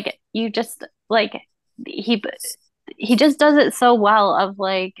 but like, you just like he just does it so well of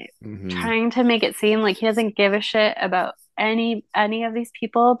like trying to make it seem like he doesn't give a shit about any of these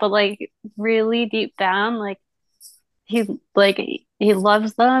people, but like really deep down, like he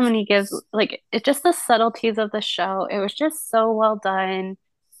loves them, and he gives like it's just the subtleties of the show. It was just so well done.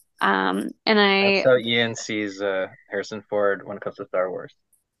 And that's how Ian sees Harrison Ford when it comes to Star Wars.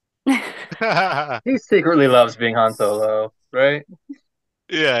 He secretly loves being Han Solo, right?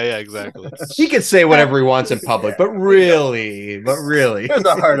 Yeah, exactly. He could say whatever he wants in public, but really, there's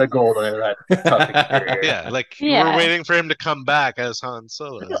a heart of gold under that tough exterior. Yeah, like we're waiting for him to come back as Han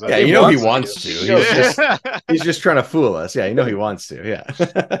Solo. Yeah, you know he wants to. He's just trying to fool us. Yeah, you know he wants to. Yeah.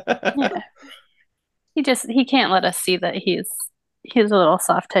 He can't let us see that he's a little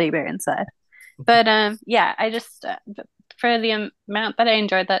soft teddy bear inside. But yeah, I just for the amount that I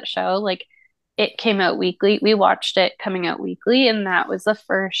enjoyed that show, like, it came out weekly. We watched it coming out weekly, and that was the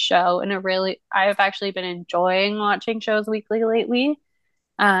first show. And I've actually been enjoying watching shows weekly lately.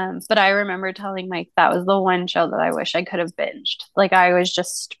 But I remember telling Mike that was the one show that I wish I could have binged. Like, I was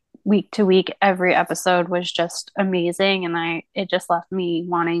just week to week, every episode was just amazing, and it just left me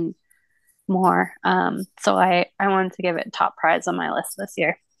wanting more. So I wanted to give it top prize on my list this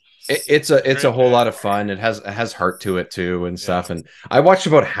year. It's a whole lot of fun. It has heart to it too and stuff. And I watched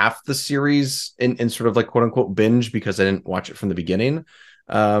about half the series in sort of like quote unquote binge because I didn't watch it from the beginning.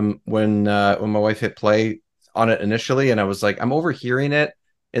 When my wife hit play on it initially, and I was like, I'm overhearing it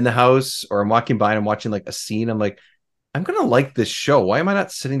in the house, or I'm walking by and I'm watching like a scene. I'm like, I'm gonna like this show. Why am I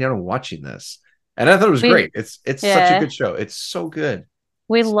not sitting down and watching this? And I thought it was great. It's such a good show. It's so good.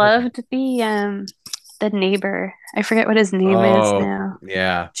 We loved the neighbor. I forget what his name is now.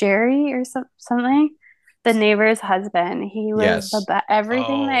 Yeah. Jerry or something. The neighbor's husband. He was the best.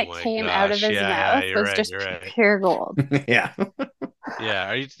 Everything that came out of his mouth was just pure gold. Yeah. Yeah.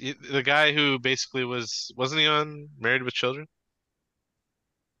 Are you the guy who basically wasn't he on Married with Children?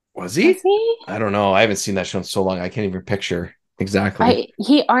 Was he? I don't know. I haven't seen that show in so long. I can't even picture exactly.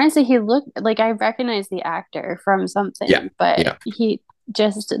 He looked like, I recognize the actor from something, but he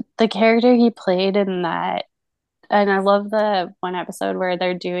just, the character he played in that. And I love the one episode where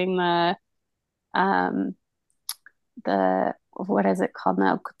they're doing the what is it called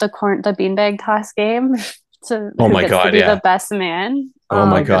now? The beanbag toss game. To oh my god, yeah, the best man. Oh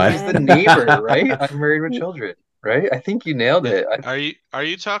my god, he's the neighbor, right? I'm Married with Children, right? I think you nailed it. Are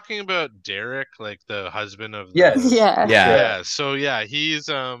you talking about Derek, like the husband of? Yes. Yeah. So yeah, he's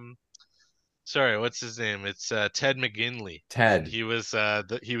sorry, what's his name? It's Ted McGinley. Ted. He was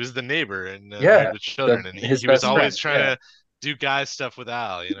the neighbor in Married with Children, and he was always trying to do guy stuff with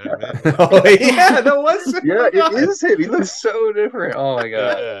Al. You know what I mean? Oh yeah, that was. Yeah, it is him. He looks so different. Oh my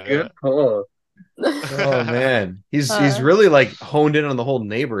god, good pull. Oh man, he's Uh. really like honed in on the whole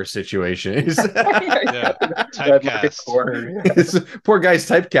neighbor situation. Yeah, typecast. This poor guy's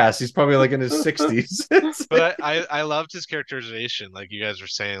typecast. He's probably like in his 60s. But I loved his characterization, like you guys were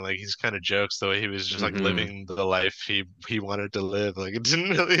saying, like he's kind of jokes the way he was just like Mhm. living the life he wanted to live. Like it didn't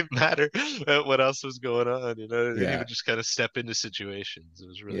really matter what else was going on, you know. He Yeah. would just kind of step into situations. It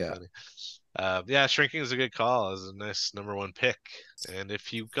was really Yeah. funny. Yeah, Shrinking is a good call. As a nice number one pick. And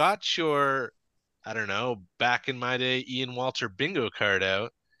if you got your, I don't know, back in my day Ian Walter bingo card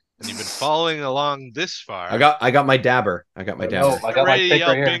out, and you've been following along this far, I got my dabber. I got my dabber. I got my ready to pick yell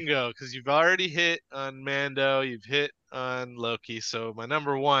right here. bingo because you've already hit on Mando, you've hit on Loki. So my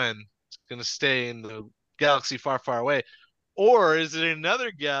number one is gonna stay in the galaxy far, far away. Or is it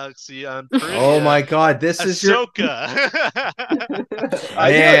another galaxy on Peridea? Oh my god, this is your Ahsoka.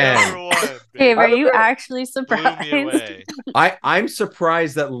 man. Number one. Dave, are you Blew actually me surprised? away. I'm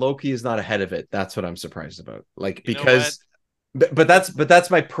surprised that Loki is not ahead of it. That's what I'm surprised about. Like You know because but that's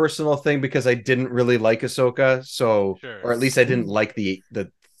my personal thing because I didn't really like Ahsoka, so Sure. or at least I didn't like the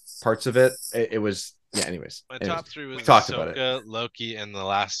parts of it. It was yeah, anyways. My Anyways, top three was we talked about it. Ahsoka, Loki, and The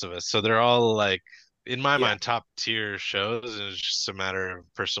Last of Us. So they're all like, in my Yeah. mind, top tier shows. And it's just a matter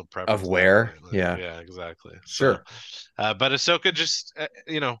of personal preference. Of where? at that point. Yeah. Yeah, exactly. Sure. So, but Ahsoka just,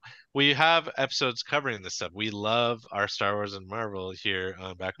 we have episodes covering this stuff. We love our Star Wars and Marvel here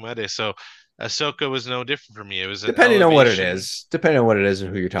on Back in My Day. So Ahsoka was no different for me. It was an Depending on what it elevation. is. Depending on what it is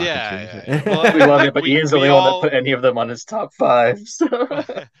and who you're talking Yeah, to. yeah, yeah. Well, We love it, but we- Ian's the we only one all- that put any of them on his top five. So.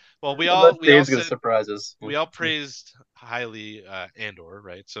 Well, we Unless all Dave's gonna said- surprise us. we all praised highly Andor,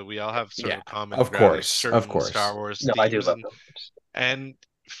 right? So we all have sort Yeah, of common of ground, course, certain of course. Star Wars No, I do themes love and, them. and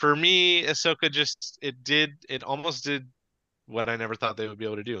for me, Ahsoka just it almost did what I never thought they would be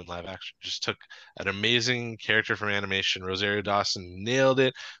able to do in live action. Just took an amazing character from animation. Rosario Dawson nailed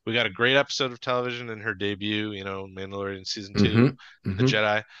it. We got a great episode of television in her debut, Mandalorian season 2, Mhm, The mhm.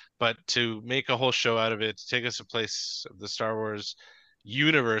 Jedi. But to make a whole show out of it, to take us a place of the Star Wars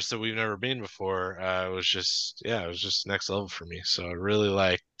universe that we've never been before, it was just next level for me. So I really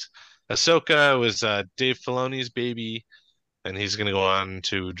liked Ahsoka. It was Dave Filoni's baby, and he's going to go on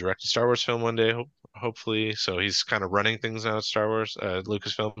to direct a Star Wars film one day, hopefully. So he's kind of running things now at Star Wars,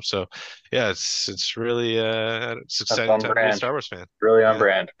 Lucasfilm. So yeah, it's really it's exciting on time to be a brand. Star Wars fan. Really on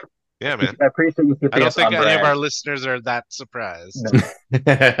brand. Yeah, man. I appreciate you I keeping don't us think on any brand. of our listeners are that surprised.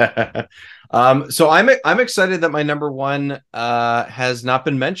 So I'm excited that my number one has not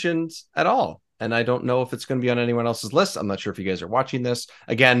been mentioned at all, and I don't know if it's going to be on anyone else's list. I'm not sure if you guys are watching this.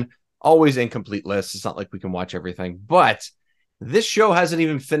 Again, always incomplete list. It's not like we can watch everything, but this show hasn't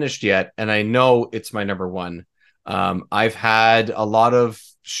even finished yet, and I know it's my number one. I've had a lot of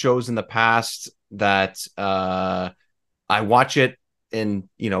shows in the past that I watch it in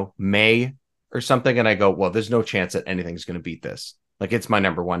May or something, and I go, well, there's no chance that anything's going to beat this. Like, it's my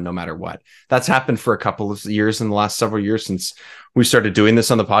number one no matter what. That's happened for a couple of years in the last several years since we started doing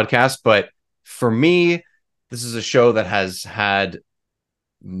this on the podcast. But for me, this is a show that has had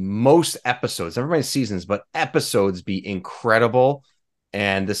most episodes, never mind seasons, but episodes be incredible.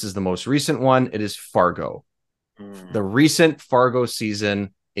 And this is the most recent one. It is Fargo. The recent Fargo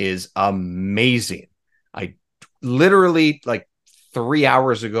season is amazing. I literally, like 3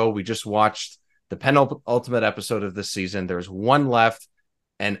 hours ago, we just watched the penultimate episode of this season. There's one left,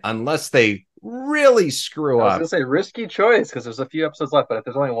 and unless they really screw I was up, gonna say risky choice because there's a few episodes left, but if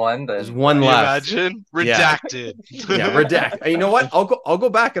there's only one, then there's one Can you left. imagine? Yeah. Redacted. Yeah, redact. You know what? I'll go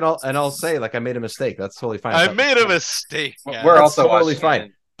back and I'll say, like, I made a mistake. That's totally fine. I made a mistake. We're guys. That's also totally watching fine.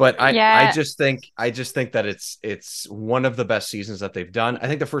 it. But I Yeah. just think that it's one of the best seasons that they've done. I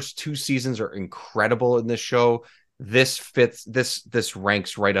think the first 2 seasons are incredible in this show. This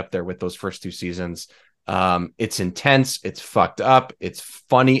ranks right up there with those first 2 seasons. It's intense, it's fucked up, it's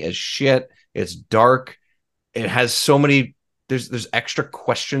funny as shit, it's dark. It has so many there's extra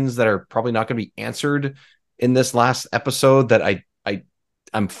questions that are probably not going to be answered in this last episode that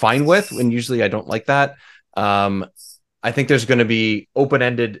I'm fine with, and usually I don't like that. I think there's going to be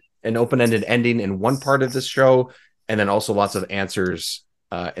an open-ended ending in one part of this show, and then also lots of answers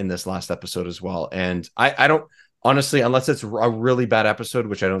in this last episode as well. And I don't, honestly, unless it's a really bad episode,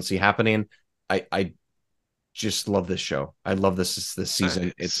 which I don't see happening, I just love this show. I love this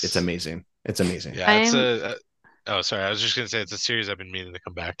season. It's amazing. It's amazing. Yeah, it's oh, sorry. I was just gonna say it's a series I've been meaning to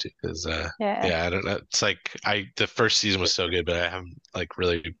come back to because I don't know. It's like the first season was so good, but I haven't like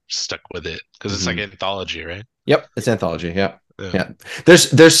really stuck with it because it's like anthology, right? Yep, it's anthology. Yeah.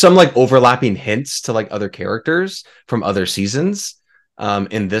 There's some like overlapping hints to like other characters from other seasons.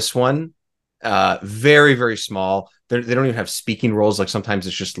 In this one, very, very small. They don't even have speaking roles. Like sometimes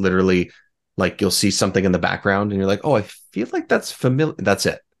it's just literally Like you'll see something in the background and you're like, oh, I feel like that's familiar. That's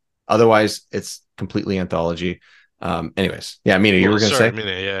it. Otherwise, it's completely anthology. Anyways, yeah, Mina, you were going to say?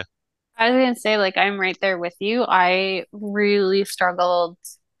 Mina, yeah. I was gonna say, like, I'm right there with you. I really struggled,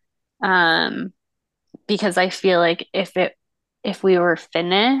 because I feel like if we were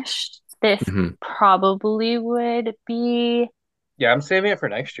finished, this probably would be. Yeah, I'm saving it for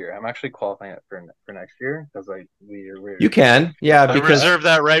next year. I'm actually qualifying it for next year because we're You can, yeah, I because reserve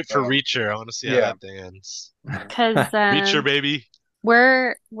that right for Reacher. I want to see how that thing ends. Because Reacher, baby.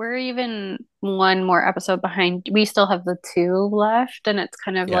 We're even one more episode behind. We still have the 2 left, and it's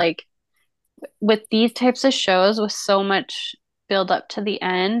kind of like with these types of shows with so much build up to the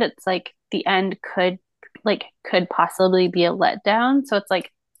end, it's like the end could possibly be a letdown. So it's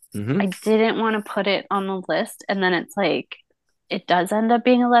like I didn't want to put it on the list, and then it's like it does end up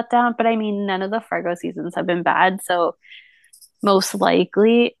being a letdown. But I mean, none of the Fargo seasons have been bad, so most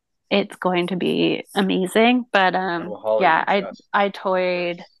likely it's going to be amazing. But I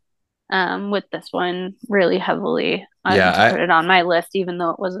toyed with this one really heavily. I put it on my list, even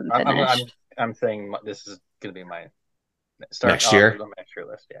though it wasn't finished. I'm saying this is going to be my next year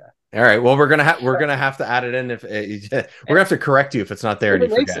list. Yeah. All right. Well, we're gonna have to add it in if we're gonna have to correct you if it's not there and you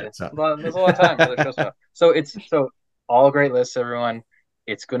forget it. So. Well, there's a lot of time. So all great lists, everyone.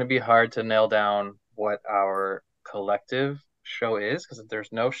 It's going to be hard to nail down what our collective show is because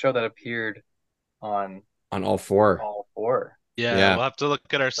there's no show that appeared on all 4. All 4. Yeah, we'll have to look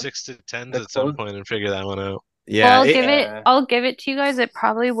at our 6 to 10s at some point and figure that one out. Yeah, well, I'll give it to you guys. It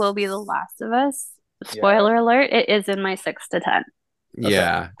probably will be The Last of Us. Spoiler alert! It is in my 6 to 10.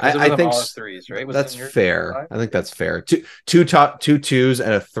 Yeah, okay. I think all 3s, right? That's fair. I think that's fair. Two 2s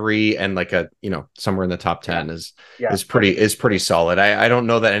and a 3 and like a somewhere in the top 10 is pretty solid. I don't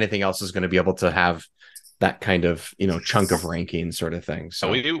know that anything else is going to be able to have that kind of chunk of ranking sort of thing.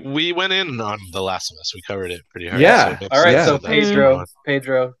 So we went in on The Last of Us. We covered it pretty hard. Yeah. So all right. Yeah. So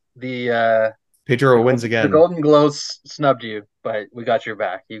Pedro, Pedro wins again. The Golden Globes snubbed you, but we got your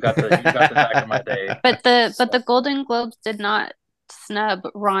back. You got the Back in My Day. But the Golden Globes did not snub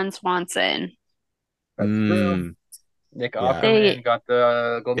Ron Swanson. That's true. Nick Offerman got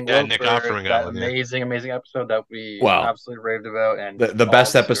the Golden Globe. Nick for Offerman got that amazing episode that we absolutely raved about, and the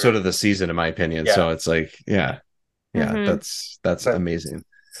best episode of the season, in my opinion. Yeah. So it's like, that's amazing.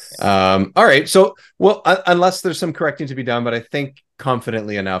 All right, so unless there's some correcting to be done, but I think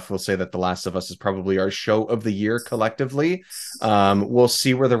confidently enough we'll say that The Last of Us is probably our show of the year collectively. We'll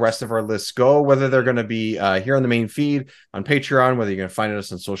see where the rest of our lists go, whether they're going to be here on the main feed on Patreon, whether you're going to find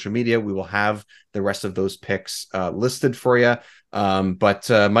us on social media. We will have the rest of those picks listed for you. But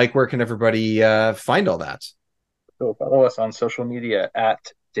Mike, where can everybody find all that? So follow us on social media at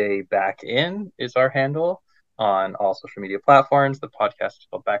DayBackIn is our handle on all social media platforms. The podcast is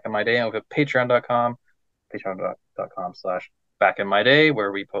called Back in My Day, and we have patreon.com/BackInMyDay,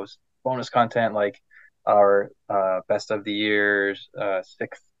 where we post bonus content like our best of the years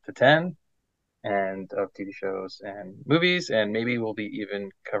 6 to 10 and of TV shows and movies, and maybe we'll be even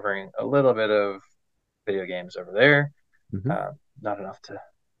covering a little bit of video games over there. Not enough to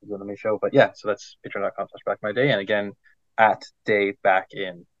go on the main show, but yeah, so that's patreon.com/BackInMyDay, and again at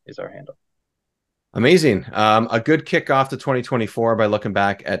DayBackIn is our handle. Amazing. A good kickoff to 2024 by looking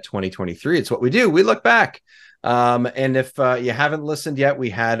back at 2023. It's what we do. We look back. And if you haven't listened yet, we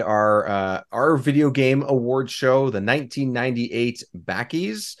had our video game award show, the 1998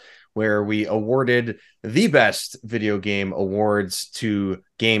 Backies, where we awarded the best video game awards to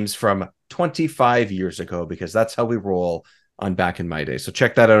games from 25 years ago, because that's how we roll on Back in My Day. So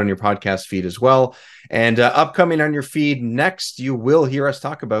check that out on your podcast feed as well. And upcoming on your feed next, you will hear us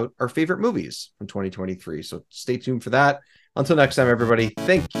talk about our favorite movies from 2023. So stay tuned for that. Until next time, everybody,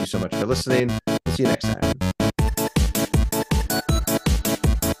 thank you so much for listening. See you next time.